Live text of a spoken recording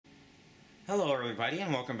Hello everybody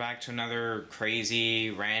and welcome back to another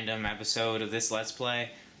crazy random episode of this Let's Play.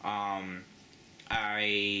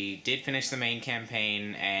 I did finish the main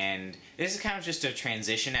campaign, and this is kind of just a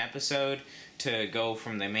transition episode to go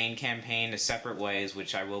from the main campaign to separate ways,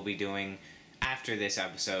 which I will be doing after this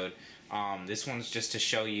episode. This one's just to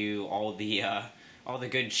show you all the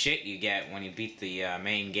good shit you get when you beat the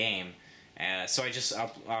main game. So I just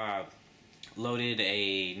loaded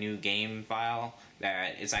a new game file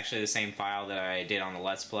that is actually the same file that I did on the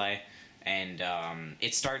Let's Play, and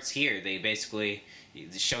it starts here. They basically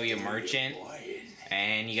show you a merchant,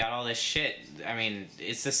 and you got all this shit. I mean,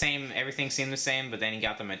 it's the same, everything seemed the same, but then you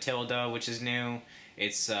got the Matilda, which is new.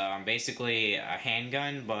 It's basically a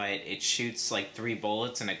handgun, but it shoots like 3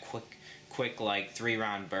 bullets in a quick like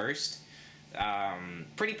 3-round burst.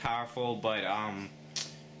 Pretty powerful, but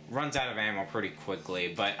runs out of ammo pretty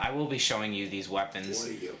quickly. But I will be showing you these weapons,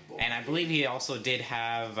 and I believe he also did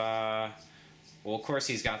have well, of course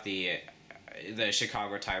he's got the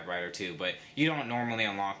Chicago typewriter too, but you don't normally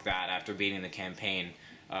unlock that after beating the campaign.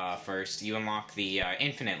 First you unlock the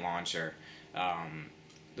infinite launcher.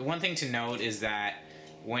 The one thing to note is that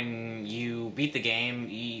when you beat the game,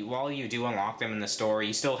 while you do unlock them in the store,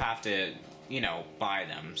 you still have to, you know, buy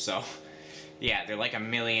them. So yeah, they're like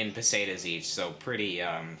 1,000,000 pesetas each, so pretty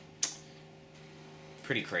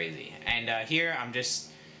crazy. And here I'm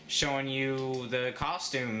just showing you the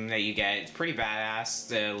costume that you get. It's pretty badass.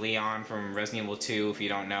 The Leon from Resident Evil 2, if you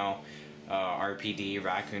don't know, RPD,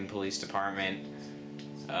 Raccoon Police Department.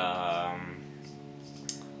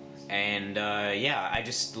 Yeah, I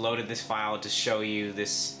just loaded this file to show you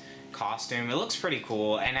this costume. It looks pretty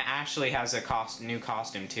cool, and it actually has a new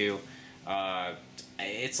costume too.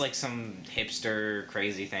 It's like some hipster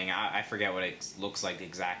crazy thing. I forget what it looks like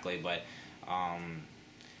exactly, but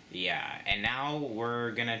yeah. And now we're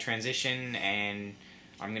gonna transition, and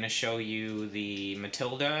I'm gonna show you the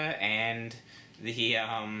Matilda and the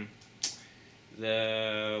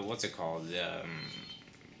what's it called,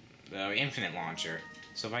 the infinite launcher.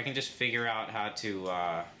 So if I can just figure out how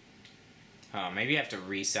to maybe I have to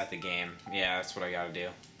reset the game. Yeah, that's what I gotta do.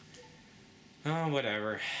 Oh,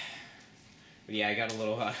 whatever. But yeah, I got a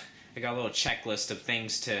little checklist of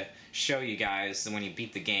things to show you guys when you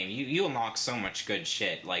beat the game. You unlock so much good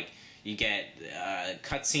shit. Like, you get a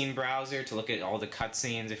cutscene browser to look at all the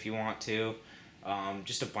cutscenes if you want to.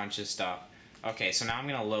 Just a bunch of stuff. Okay, so now I'm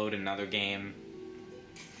gonna load another game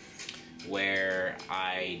where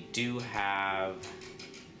I do have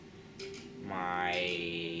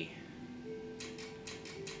my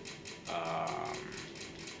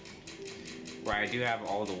where I do have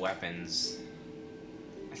all the weapons.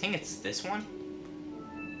 I think it's this one?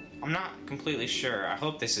 I'm not completely sure. I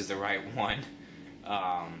hope this is the right one.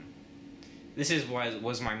 This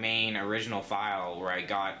was my main original file where I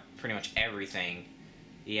got pretty much everything.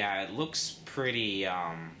 Yeah, it looks pretty,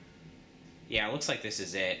 yeah, it looks like this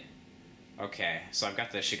is it. Okay, so I've got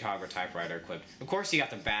the Chicago typewriter equipped. Of course you got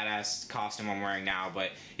the badass costume I'm wearing now,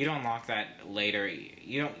 but you don't unlock that later.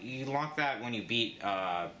 You unlock that when you beat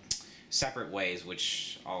separate ways,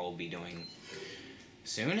 which I'll be doing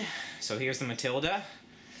soon. So here's the Matilda. I'm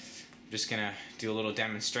just gonna do a little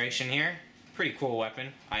demonstration here. Pretty cool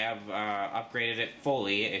weapon. I have upgraded it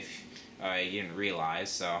fully, if you didn't realize,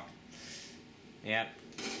 so yep.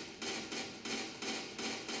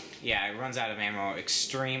 Yeah, it runs out of ammo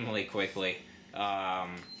extremely quickly.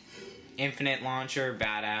 Infinite launcher,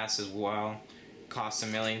 badass as well. Costs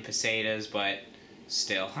 1,000,000 pesetas, but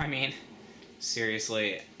still, I mean,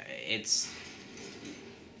 seriously, it's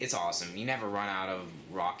awesome. You never run out of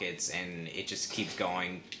rockets, and it just keeps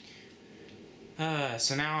going.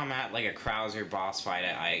 So now I'm at like a Krauser boss fight,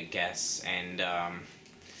 I guess, and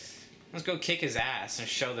let's go kick his ass and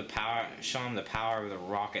show him the power of the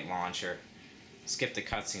rocket launcher. Skip the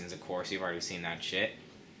cutscenes, of course. You've already seen that shit.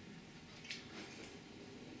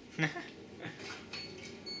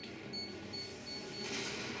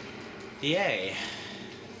 Yay.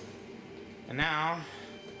 And now,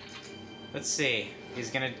 let's see. He's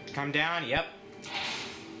gonna come down. Yep.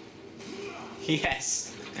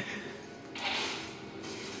 Yes.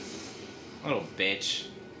 Little bitch.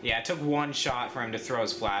 Yeah, it took one shot for him to throw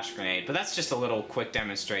his flash grenade, but that's just a little quick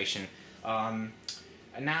demonstration.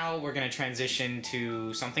 Now we're going to transition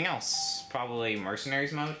to something else, probably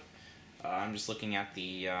Mercenaries mode. I'm just looking at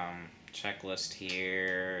the checklist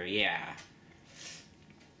here. Yeah.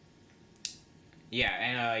 Yeah,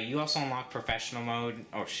 and you also unlock professional mode.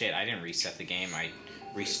 Oh shit, I didn't reset the game, I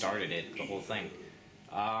restarted it, the whole thing.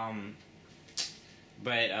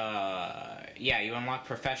 Yeah, you unlock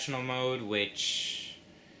professional mode, which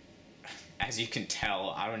as you can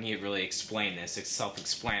tell, I don't need to really explain this. It's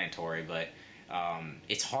self-explanatory, but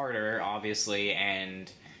it's harder, obviously,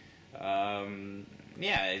 and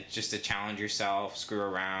yeah, it's just to challenge yourself, screw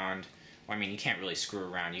around. Well, I mean, you can't really screw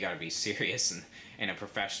around. You got to be serious in a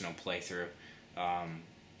professional playthrough.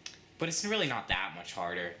 But it's really not that much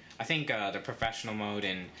harder. I think the professional mode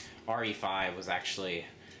in RE5 was actually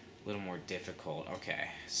a little more difficult. Okay,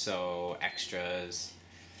 so extras.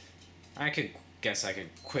 I guess I could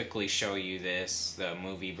quickly show you this, the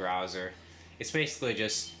movie browser. It's basically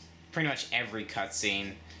just pretty much every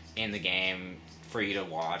cutscene in the game for you to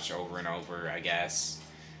watch over and over, I guess.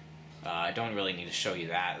 I don't really need to show you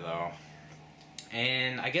that, though.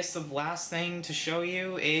 And I guess the last thing to show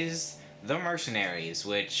you is the Mercenaries,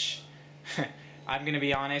 which I'm gonna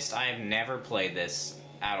be honest, I have never played this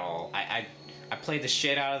at all. I played the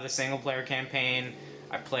shit out of the single player campaign.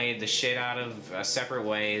 I played the shit out of Separate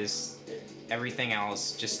Ways. Everything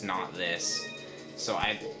else, just not this. So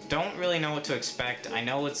I don't really know what to expect. I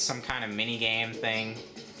know it's some kind of mini game thing.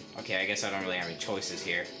 Okay, I guess I don't really have any choices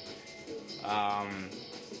here.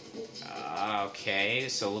 Okay,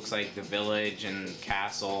 so it looks like the village and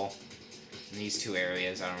castle. In these two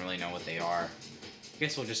areas, I don't really know what they are. I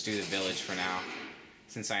guess we'll just do the village for now,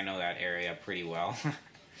 since I know that area pretty well.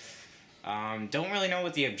 Don't really know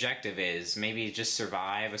what the objective is. Maybe just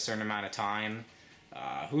survive a certain amount of time.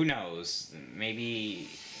 Who knows? Maybe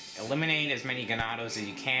eliminate as many ganados as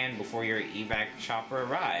you can before your evac chopper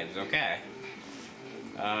arrives. Okay.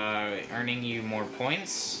 Earning you more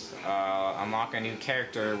points. Unlock a new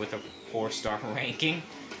character with a 4-star ranking.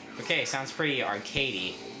 Okay, sounds pretty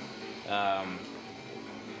arcadey.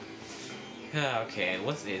 Okay,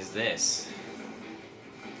 what is this?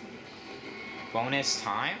 Bonus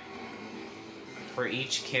time? For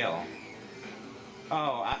each kill.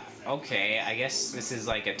 Oh, okay, I guess this is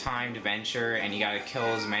like a timed venture and you gotta kill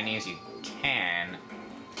as many as you can.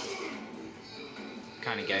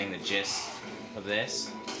 Kind of getting the gist of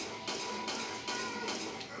this.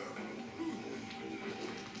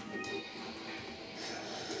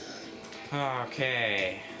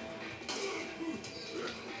 Okay.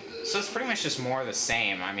 So it's pretty much just more of the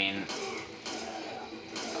same, I mean,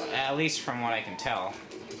 at least from what I can tell.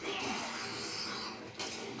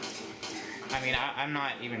 I mean, I'm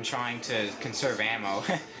not even trying to conserve ammo.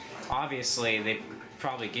 Obviously, they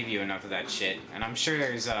probably give you enough of that shit, and I'm sure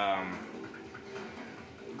there's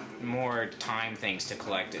more time things to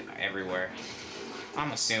collect everywhere.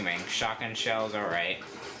 I'm assuming. Shotgun shells, alright.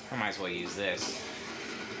 I might as well use this.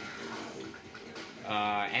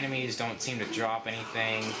 Enemies don't seem to drop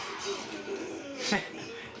anything.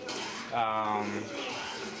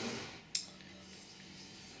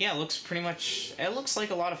 Yeah, it looks pretty much... It looks like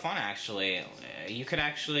a lot of fun, actually. You could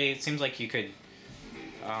actually... It seems like you could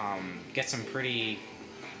get some pretty...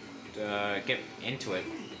 get into it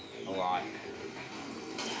a lot.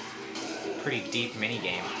 Pretty deep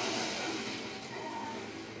minigame.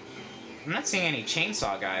 I'm not seeing any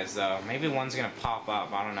chainsaw guys, though. Maybe one's gonna pop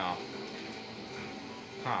up. I don't know.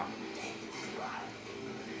 Huh.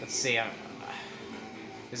 Let's see.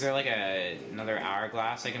 Is there like another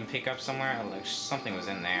hourglass I can pick up somewhere? Like something was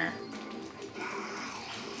in there.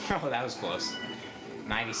 Oh, that was close.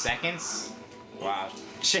 90 seconds? Wow.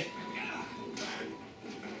 Shit.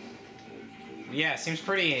 Yeah, seems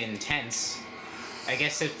pretty intense. I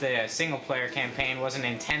guess if the single player campaign wasn't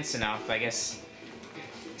intense enough, I guess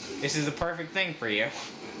this is the perfect thing for you.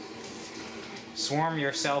 Swarm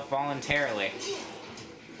yourself voluntarily.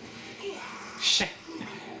 Shit.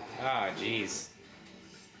 Oh, jeez.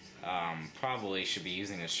 Probably should be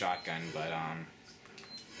using a shotgun, but,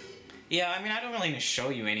 yeah, I mean, I don't really need to show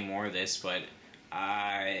you any more of this, but,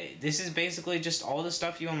 this is basically just all the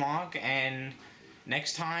stuff you unlock, and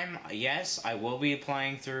next time, yes, I will be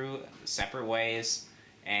playing through Separate Ways,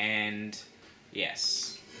 and,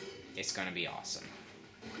 yes, it's gonna be awesome.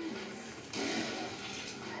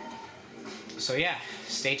 So, yeah,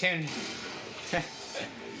 stay tuned.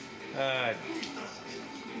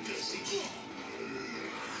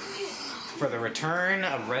 For the return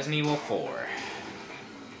of Resident Evil 4.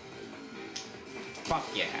 Fuck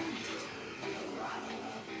yeah.